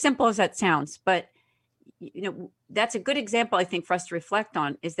 As simple as that sounds, but that's a good example, I think, for us to reflect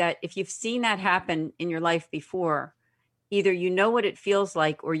on, is that if you've seen that happen in your life before, either you know what it feels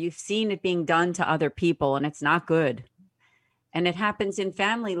like, or you've seen it being done to other people, and it's not good. And it happens in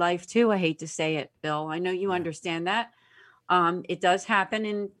family life too. I hate to say it, Bill. I know you understand that. It does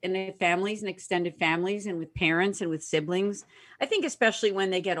happen in families and extended families and with parents and with siblings. I think especially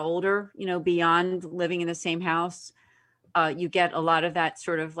when they get older, beyond living in the same house, you get a lot of that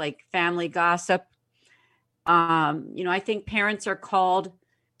sort of like family gossip. I think parents are called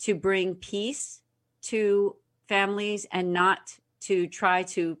to bring peace to families and not to try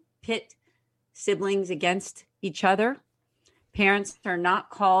to pit siblings against each other. Parents are not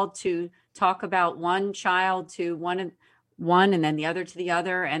called to talk about one child to one and then the other to the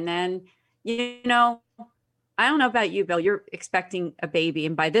other. And then, I don't know about you, Bill, you're expecting a baby.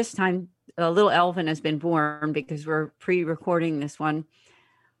 And by this time, little Elvin has been born because we're pre-recording this one.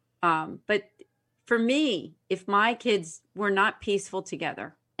 But for me, if my kids were not peaceful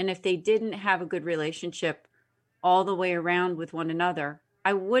together, and if they didn't have a good relationship all the way around with one another,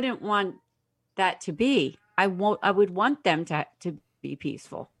 I wouldn't want that to be. I would want them to be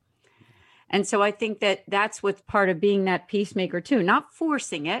peaceful. And so I think that that's what's part of being that peacemaker too, not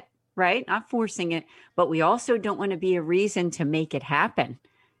forcing it, right? Not forcing it, but we also don't want to be a reason to make it happen,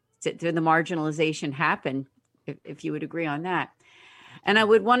 to the marginalization happen, if you would agree on that. And I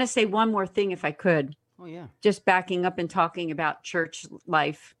would want to say one more thing if I could. Oh, yeah. Just backing up and talking about church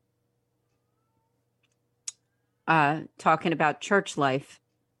life. Talking about church life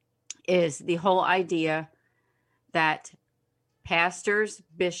is the whole idea that pastors,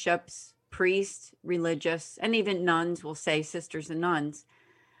 bishops, priests, religious, and even nuns, will say sisters and nuns.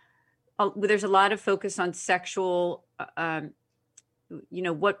 There's a lot of focus on sexual, the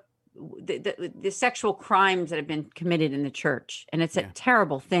sexual crimes that have been committed in the church. And it's a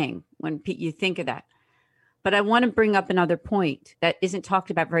terrible thing when you think of that. But I want to bring up another point that isn't talked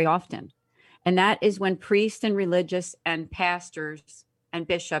about very often. And that is when priests and religious and pastors and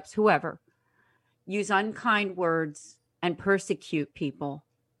bishops, whoever, use unkind words and persecute people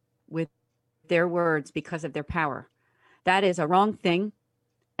with their words because of their power. That is a wrong thing.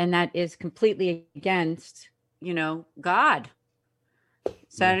 And that is completely against, God.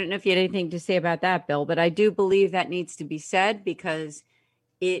 So I don't know if you had anything to say about that, Bill, but I do believe that needs to be said because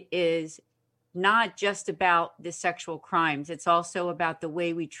it is not just about the sexual crimes. It's also about the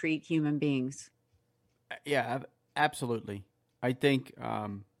way we treat human beings. Yeah, absolutely. I think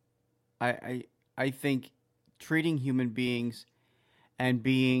I think treating human beings and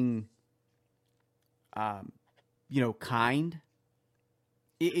being, kind.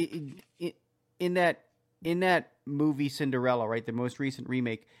 In that movie Cinderella, right, the most recent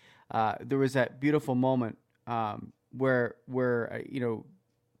remake, there was that beautiful moment where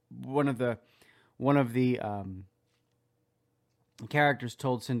one of the characters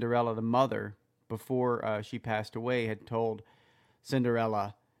told Cinderella, the mother, before she passed away, had told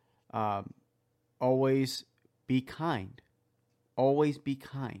Cinderella, always be kind. Always be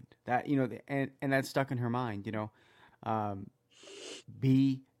kind. That, and that stuck in her mind,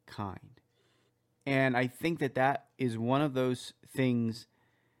 be kind. And I think that is one of those things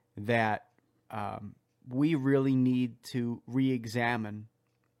that we really need to re-examine.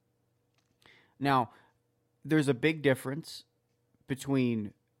 Now, there's a big difference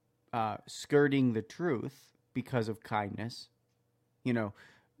between skirting the truth because of kindness,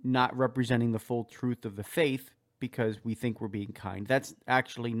 not representing the full truth of the faith because we think we're being kind. That's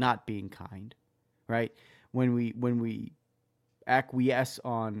actually not being kind, right? When we acquiesce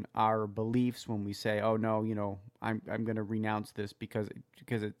on our beliefs, when we say, "Oh no, I'm going to renounce this because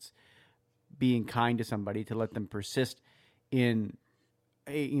it's being kind to somebody to let them persist in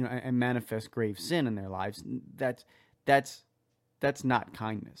and manifest grave sin in their lives," that's not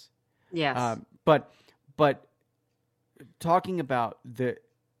kindness. Yes. But talking about the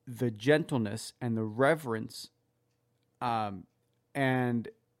gentleness and the reverence, and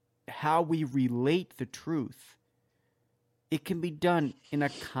how we relate the truth, it can be done in a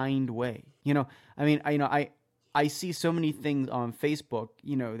kind way. I see so many things on Facebook,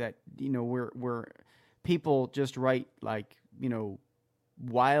 that where people just write like,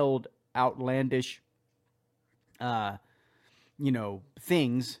 wild, outlandish,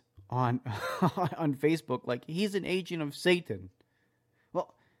 things on on Facebook, like he's an agent of Satan.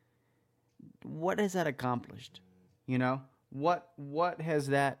 Well, what has that accomplished? What has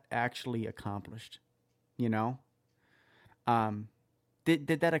that actually accomplished? Did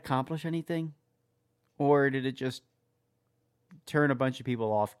that accomplish anything, or did it just turn a bunch of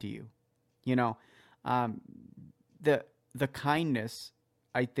people off to you? The kindness,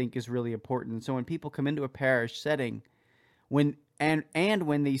 I think, is really important. So when people come into a parish setting, when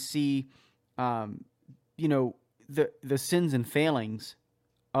they see, the sins and failings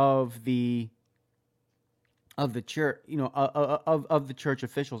of the church, of the church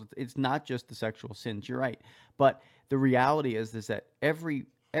officials, it's not just the sexual sins. You're right, but the reality is that every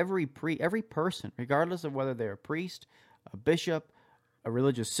person, regardless of whether they're a priest, a bishop, a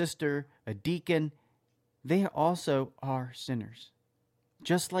religious sister, a deacon, they also are sinners,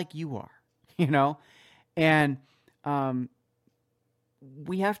 just like you are, And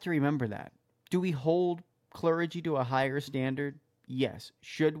we have to remember that. Do we hold clergy to a higher standard? Yes.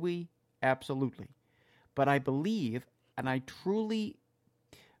 Should we? Absolutely. But I believe, and I truly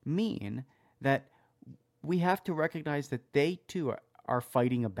mean, that we have to recognize that they too are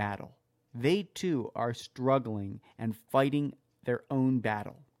fighting a battle. They too are struggling and fighting their own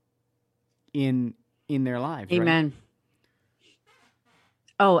battle in their lives. Amen. Right?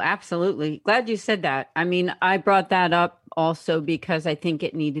 Oh, absolutely. Glad you said that. I mean, I brought that up also because I think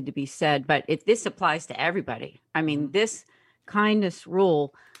it needed to be said, but this applies to everybody. I mean, this kindness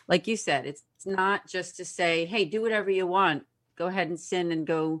rule, like you said, it's not just to say, hey, do whatever you want. Go ahead and sin and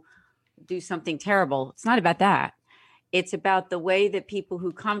go do something terrible. It's not about that. It's about the way that people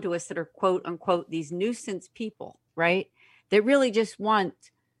who come to us that are quote unquote these nuisance people, right? They really just want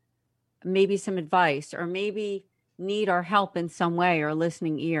maybe some advice or maybe need our help in some way or a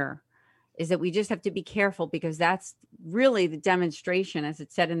listening ear, is that we just have to be careful, because that's really the demonstration, as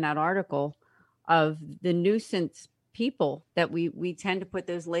it said in that article, of the nuisance people that we tend to put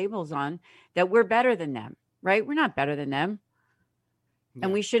those labels on, that we're better than them, right? We're not better than them. Yeah.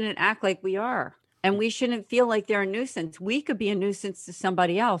 And we shouldn't act like we are. And we shouldn't feel like they're a nuisance. We could be a nuisance to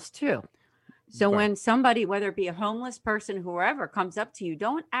somebody else too. So when somebody, whether it be a homeless person, whoever comes up to you,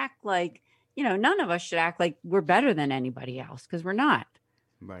 don't act like, none of us should act like we're better than anybody else, because we're not.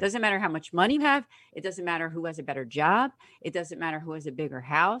 Right. Doesn't matter how much money you have. It doesn't matter who has a better job. It doesn't matter who has a bigger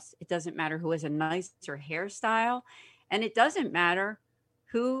house. It doesn't matter who has a nicer hairstyle. And it doesn't matter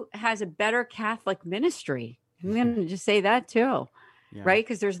who has a better Catholic ministry. I'm going to just say that too. Yeah. Right?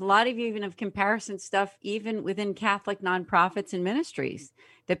 Because there's a lot of even of comparison stuff, even within Catholic nonprofits and ministries,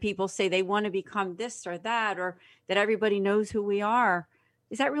 that people say they want to become this or that, or that everybody knows who we are.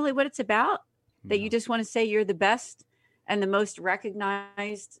 Is that really what it's about? No. That you just want to say you're the best and the most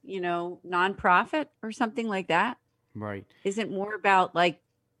recognized, nonprofit or something like that? Right. Isn't more about like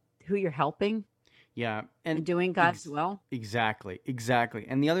who you're helping? Yeah. And doing God's will? Exactly.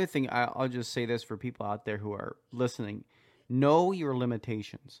 And the other thing, I'll just say this for people out there who are listening. Know your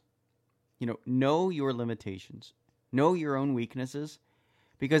limitations. Know your limitations. Know your own weaknesses.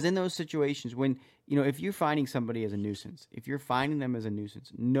 Because in those situations when, if you're finding somebody as a nuisance,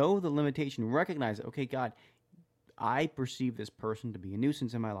 know the limitation, recognize it. Okay, God, I perceive this person to be a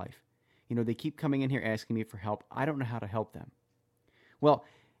nuisance in my life. They keep coming in here asking me for help. I don't know how to help them. Well,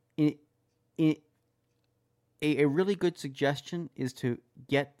 a really good suggestion is to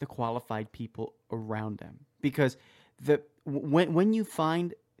get the qualified people around them. Because when you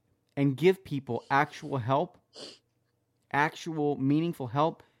find and give people actual help, actual meaningful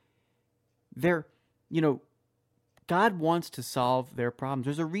help, God wants to solve their problems.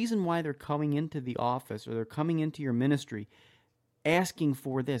 There's a reason why they're coming into the office or they're coming into your ministry asking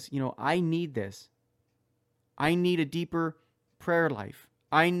for this. I need this. I need a deeper prayer life.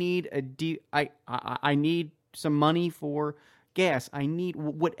 I need I need some money for gas. I need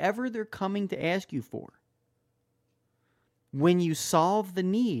whatever they're coming to ask you for. When you solve the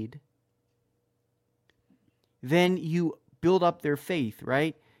need, then you build up their faith,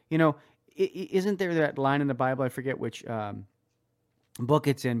 right? Isn't there that line in the Bible? I forget which book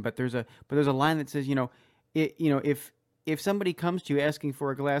it's in, but there's a line that says, if somebody comes to you asking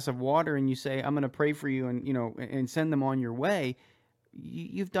for a glass of water and you say, I'm going to pray for you and send them on your way,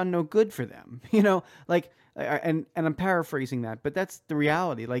 you've done no good for them, and I'm paraphrasing that, but that's the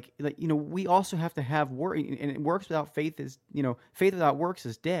reality. We also have to have work, and works without faith is, faith without works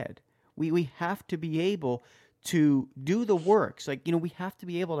is dead. We have to be able to do the works. We have to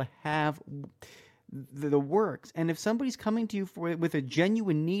be able to have the works. And if somebody's coming to you with a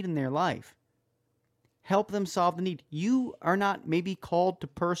genuine need in their life, help them solve the need. You are not maybe called to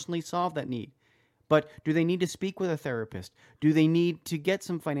personally solve that need. But do they need to speak with a therapist? Do they need to get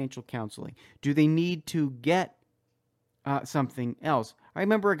some financial counseling? Do they need to get something else? I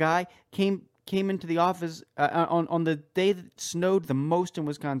remember a guy came into the office on the day that it snowed the most in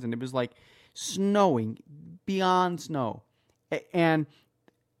Wisconsin. It was like snowing beyond snow, and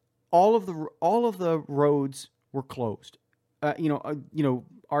all of the roads were closed.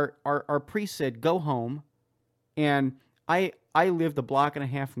 Our priest said, "Go home," and I lived a block and a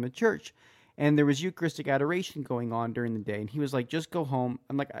half from the church. And there was Eucharistic adoration going on during the day. And he was like, just go home.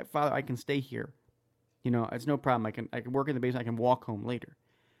 I'm like, Father, I can stay here. It's no problem. I can work in the basement. I can walk home later.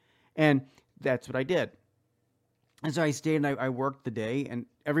 And that's what I did. And so I stayed and I worked the day, and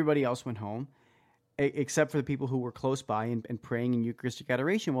everybody else went home. except for the people who were close by and praying in Eucharistic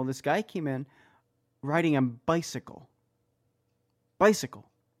adoration. Well, this guy came in riding a bicycle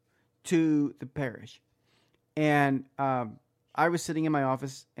to the parish. And I was sitting in my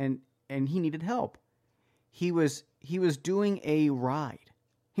office, and he needed help. He was doing a ride.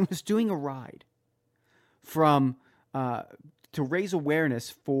 He was doing a ride from to raise awareness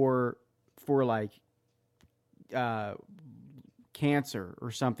for like cancer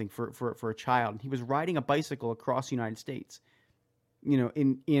or something for a child. He was riding a bicycle across the United States,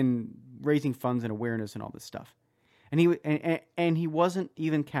 in raising funds and awareness and all this stuff. And he wasn't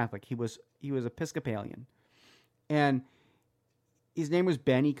even Catholic. He was Episcopalian, and his name was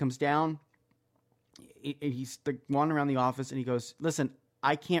Ben. He comes down. He's wandering around the office, and he goes, "Listen,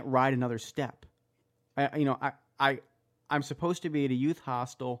 I can't ride another step. I'm supposed to be at a youth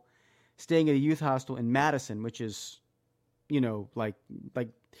hostel, staying at a youth hostel in Madison, which is,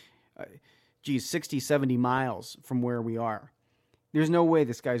 60, 70 miles from where we are. There's no way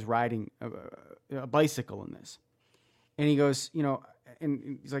this guy's riding a bicycle in this." And he goes,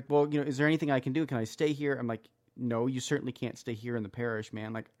 and he's like, "Well, is there anything I can do? Can I stay here?" I'm like, "No, you certainly can't stay here in the parish,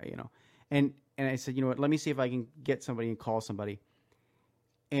 man." And I said, "You know what? Let me see if I can get somebody and call somebody."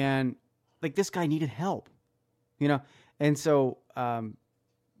 And this guy needed help, And so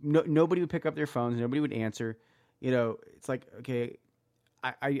nobody would pick up their phones. Nobody would answer. It's like, okay,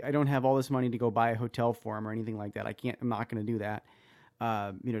 I don't have all this money to go buy a hotel for him or anything like that. I'm not going to do that,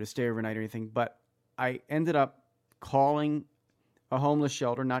 to stay overnight or anything. But I ended up calling a homeless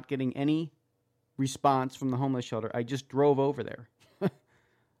shelter, not getting any response from the homeless shelter. I just drove over there.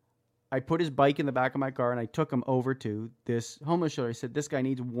 I put his bike in the back of my car, and I took him over to this homeless shelter. I said, "This guy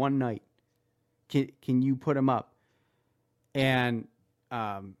needs one night. Can you put him up?" And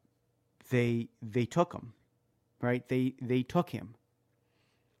they took him, right? They took him,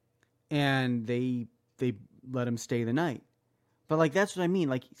 and they let him stay the night. But that's what I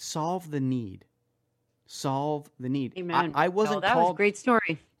mean. Solve the need. Solve the need. Amen. I wasn't that called. was a great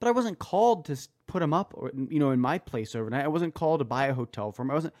story. But I wasn't called to put him up, in my place overnight. I wasn't called to buy a hotel for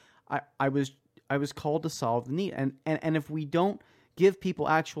him. I was called to solve the need. And if we don't give people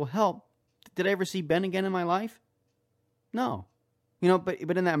actual help, did I ever see Ben again in my life? No. But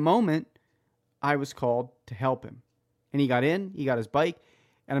in that moment, I was called to help him. And he got his bike,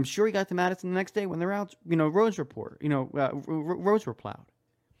 and I'm sure he got to Madison the next day when they're out, roads were plowed.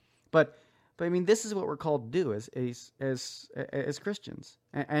 But I mean, this is what we're called to do as Christians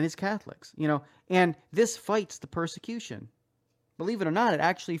and as Catholics, and this fights the persecution. Believe it or not, it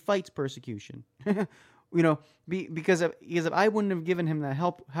actually fights persecution. Because if I wouldn't have given him that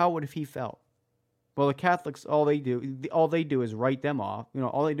help, how would have he felt? Well, the Catholics, all they do is write them off.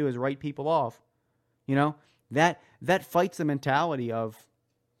 All they do is write people off. That fights the mentality of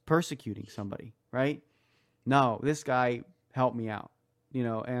persecuting somebody, right? No, this guy helped me out,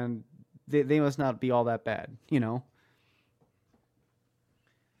 and they must not be all that bad,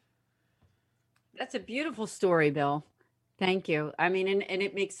 That's a beautiful story, Bill. Thank you. I mean, and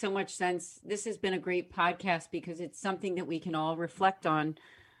it makes so much sense. This has been a great podcast because it's something that we can all reflect on.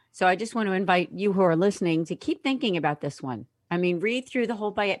 So I just want to invite you who are listening to keep thinking about this one. I mean, read through the whole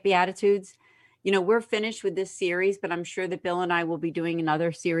Beatitudes. We're finished with this series, but I'm sure that Bill and I will be doing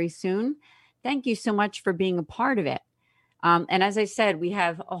another series soon. Thank you so much for being a part of it. And as I said, we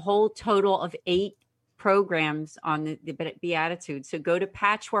have a whole total of 8 programs on the Beatitudes. So go to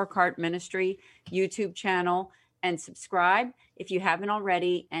Patchwork Heart Ministry YouTube channel and subscribe if you haven't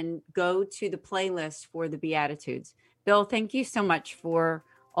already, and go to the playlist for the Beatitudes. Bill, thank you so much for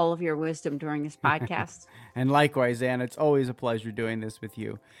all of your wisdom during this podcast. And likewise, Anna, it's always a pleasure doing this with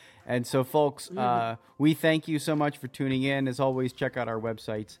you. And so, folks, we thank you so much for tuning in. As always, check out our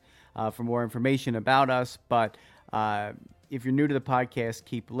websites for more information about us. But if you're new to the podcast,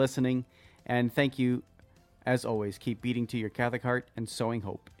 keep listening. And thank you, as always, keep beating to your Catholic heart and sowing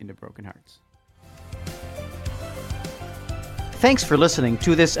hope into broken hearts. Thanks for listening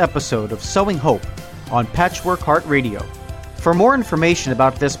to this episode of Sowing Hope on Patchwork Heart Radio. For more information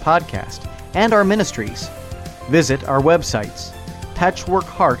about this podcast and our ministries, visit our websites,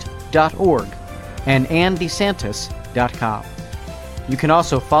 patchworkheart.org and andesantis.com. You can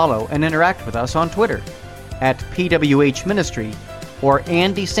also follow and interact with us on Twitter at PWH Ministry or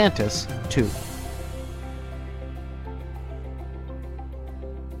AndySantis2.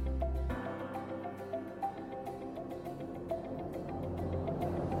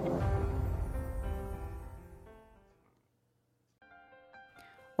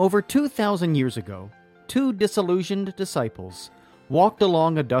 Over 2,000 years ago, 2 disillusioned disciples walked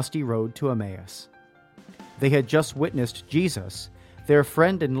along a dusty road to Emmaus. They had just witnessed Jesus, their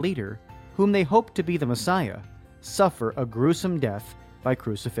friend and leader, who whom they hoped to be the Messiah, suffer a gruesome death by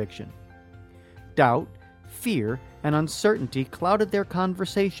crucifixion. Doubt, fear, and uncertainty clouded their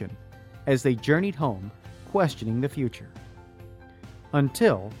conversation as they journeyed home, questioning the future.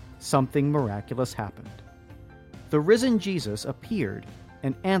 Until something miraculous happened. The risen Jesus appeared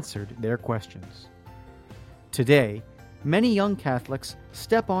and answered their questions. Today, many young Catholics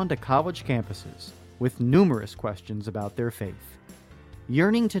step onto college campuses with numerous questions about their faith,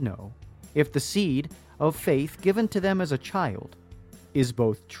 yearning to know if the seed of faith given to them as a child is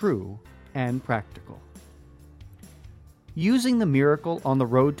both true and practical. Using the miracle on the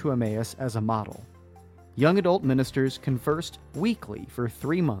road to Emmaus as a model, young adult ministers conversed weekly for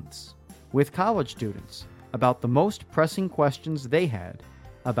 3 months with college students about the most pressing questions they had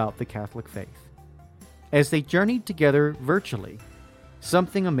about the Catholic faith. As they journeyed together virtually,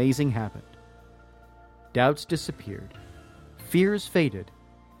 something amazing happened. Doubts disappeared, fears faded,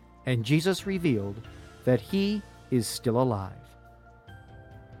 and Jesus revealed that He is still alive.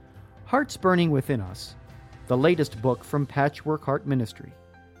 Hearts Burning Within Us, the latest book from Patchwork Heart Ministry,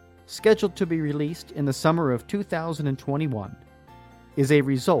 scheduled to be released in the summer of 2021, is a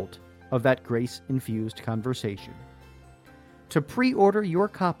result of that grace-infused conversation. To pre-order your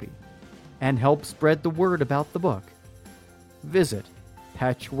copy and help spread the word about the book, visit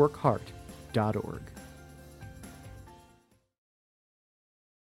patchworkheart.org.